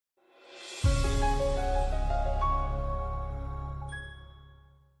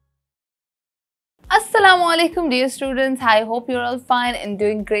Assalamualaikum dear students, I hope you're all fine and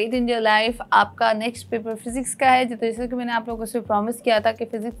doing great in your life। आपका next paper physics का है, जैसे कि मैंने आप लोगों से प्रॉमिस किया था कि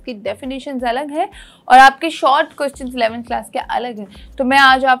फिजिक्स की डेफिनेशंस अलग है और आपके शॉर्ट क्वेश्चंस 11th क्लास के अलग हैं। तो मैं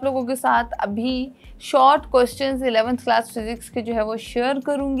आज आप लोगों के साथ अभी short questions 11th class physics के जो है वो शेयर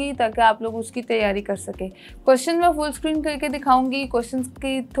करूंगी ताकि आप लोग उसकी तैयारी कर सकें। क्वेश्चन मैं फुल स्क्रीन करके दिखाऊंगी। क्वेश्चंस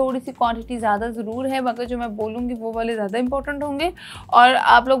की थोड़ी सी क्वांटिटी ज़्यादा ज़रूर है, मगर जो मैं बोलूँगी वो वाले ज़्यादा इंपॉर्टेंट होंगे और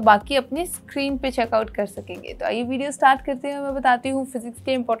आप लोग बाकी अपनी स्क्रीन पे चेकआउट कर सकेंगे। तो आइए वीडियो स्टार्ट करते हैं। मैं बताती हूँ फिजिक्स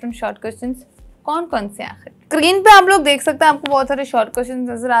के इंपॉर्टेंट शॉर्ट क्वेश्चंस कौन कौन से आखिर। स्क्रीन पे आप लोग देख सकते हैं, आपको बहुत सारे शॉर्ट क्वेश्चंस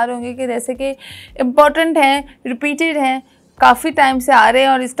नजर आ रहे होंगे कि जैसे कि इंपॉर्टेंट हैं, रिपीटेड हैं, काफ़ी टाइम से आ रहे हैं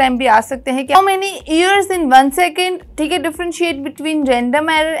और इस टाइम भी आ सकते हैं कि how many years in 1 second. ठीक है, differentiate between random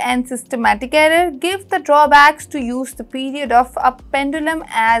error and systematic error. Give the drawbacks to use the period of a pendulum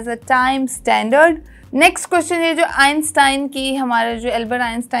as a time standard. Next question है जो आइंस्टाइन की, हमारे जो एल्बर्ट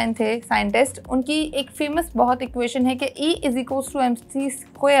आइंस्टाइन थे scientist, उनकी एक फेमस बहुत इक्वेशन है कि E =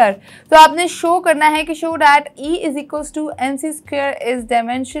 mc²। तो आपने शो करना है कि show that E = mc² is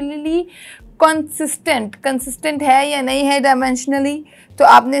dimensionally consistent है या नहीं है डायमेंशनली, तो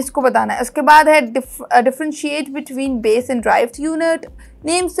आपने इसको बताना है। उसके बाद है differentiate between base and derived unit.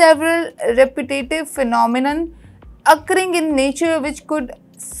 Name several repetitive phenomenon occurring in nature which could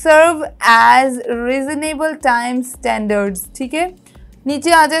serve as reasonable time standards। ठीक है,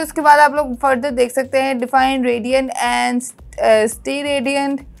 नीचे आ जाए। उसके बाद आप लोग फर्दर देख सकते हैं define radiant and stay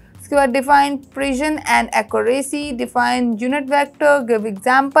radiant. उसके बाद define prison and accuracy, define unit vector, give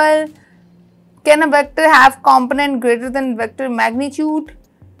example. Can a vector have component greater than vector magnitude?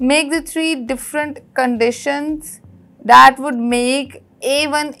 Make the 3 different conditions that would make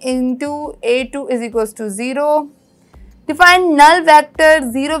A1 into A2 is equals to 0. Define null vector,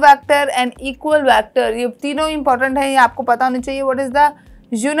 zero vector and equal vector। ये तीनों important है, ये आपको पता होना चाहिए। What is the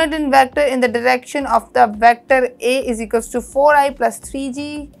unit in vector in the direction of the vector A is equals to 4i plus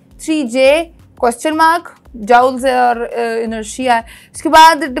 3j question mark joules और inertia। उसके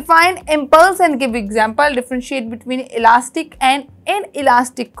बाद define impulse and give example। differentiate between elastic and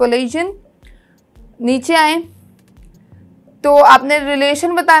inelastic collision। नीचे आए तो आपने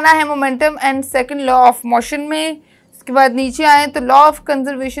relation बताना है momentum and second law of motion में। उसके बाद नीचे आए तो law of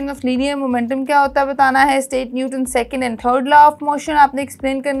conservation of linear momentum क्या होता है बताना है। State Newton second and third law of motion आपने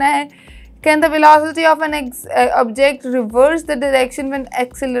एक्सप्लेन करना है। Can the velocity of an object reverse the direction when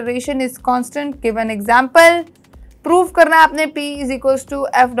acceleration is constant? Give an example। Prove करना है आपने P =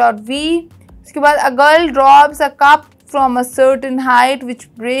 F.V। उसके बाद a girl drops a cup from a certain height which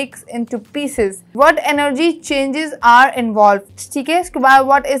breaks into pieces. What energy changes are involved? ठीक है, उसके बाद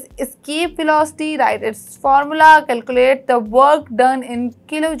what is escape velocity? Write its formula. Calculate the work done in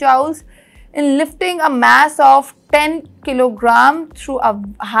kilojoules in lifting a mass of 10 kilogram through a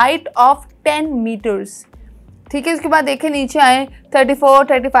height of 10 meters। ठीक है, इसके बाद देखें नीचे आए 34,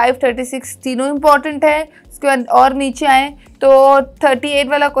 35, 36 तीनों इंपॉर्टेंट है। उसके बाद और नीचे आए तो 38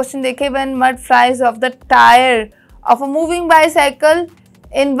 वाला क्वेश्चन देखें। when mud flies off the tire of a moving bicycle,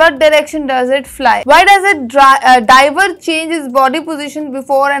 in what direction does it fly? Why does a diver change his body position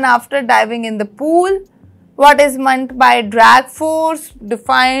before and after diving in the pool? What is meant by drag force?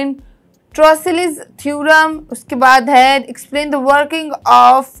 Define Trossel's theorem। उसके बाद है explain the working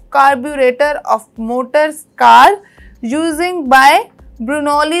of carburetor of motor car using by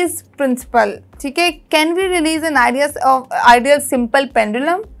Bernoulli's principle। ठीक है, can we release an ideal simple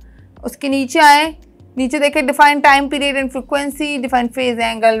pendulum? उसके नीचे आए, नीचे देखें define time period and frequency, define phase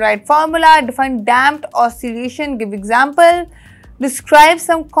angle, write formula, define damped oscillation, give example। Describe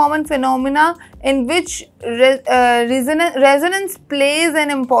some common phenomena in which resonance plays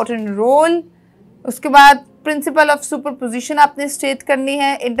an important role। उसके बाद principle of superposition आपने state करनी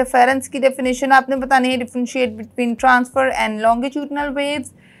है। इंटरफेरेंस की definition आपने बतानी है। Differentiate between transfer and longitudinal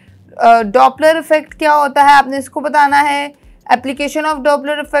waves. Doppler effect क्या होता है आपने इसको बताना है। एप्लीकेशन ऑफ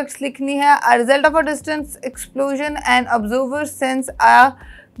डॉपलर इफेक्ट्स लिखनी है। A result of a distance explosion and observer sense a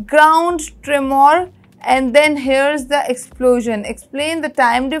ground tremor and then here's the explosion। explain the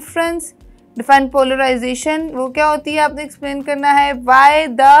time difference। define polarization, वो क्या होती है आपने explain करना है। why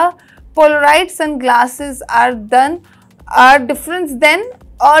the polarized sunglasses are different than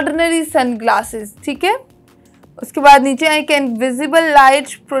ordinary sunglasses। ठीक है, उसके बाद नीचे आए can visible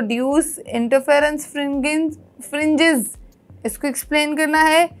light produce interference fringes, इसको explain करना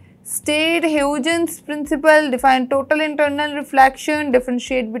है। state Huygens principle। define total internal reflection।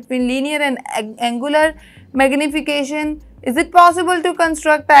 differentiate between linear and angular magnification। is it possible to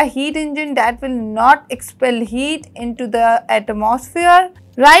construct a heat engine that will not expel heat into the atmosphere?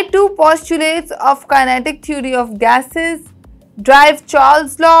 write 2 postulates of kinetic theory of gases। Drive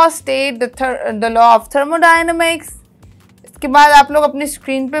Charles law, state the law of thermodynamics. इसके बाद आप लोग अपनी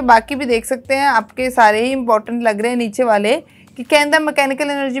screen पे बाकी भी देख सकते हैं, आपके सारे ही इंपॉर्टेंट लग रहे हैं नीचे वाले, कि can the mechanical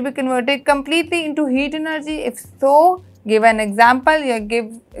energy be converted completely into heat energy, if so give an example या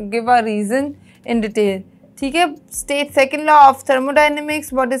give a reason in detail. ठीक है, state second law of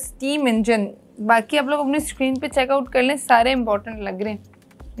thermodynamics, what is steam engine. बाकी आप लोग अपनी स्क्रीन पे चेकआउट कर लें, सारे इंपॉर्टेंट लग रहे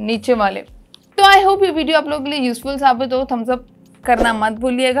हैं नीचे वाले। तो आई होप ये वीडियो आप लोगों के लिए यूजफुल साबित हो। थम्स अप करना मत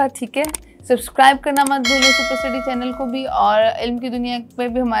भूलिएगा, ठीक है, सब्सक्राइब करना मत भूलिए सुपर स्टडी चैनल को भी, और इल्म की दुनिया पे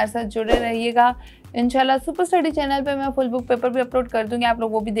भी हमारे साथ जुड़े रहिएगा। इंशाल्लाह सुपर स्टडी चैनल पे मैं फुल बुक पेपर भी अपलोड कर दूंगी, आप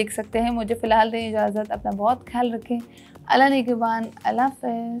लोग वो भी देख सकते हैं। मुझे फ़िलहाल दें इजाज़त, अपना बहुत ख्याल रखें। अल्लाह निगहबान, अल्लाह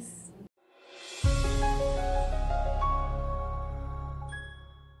हाफ़िज़।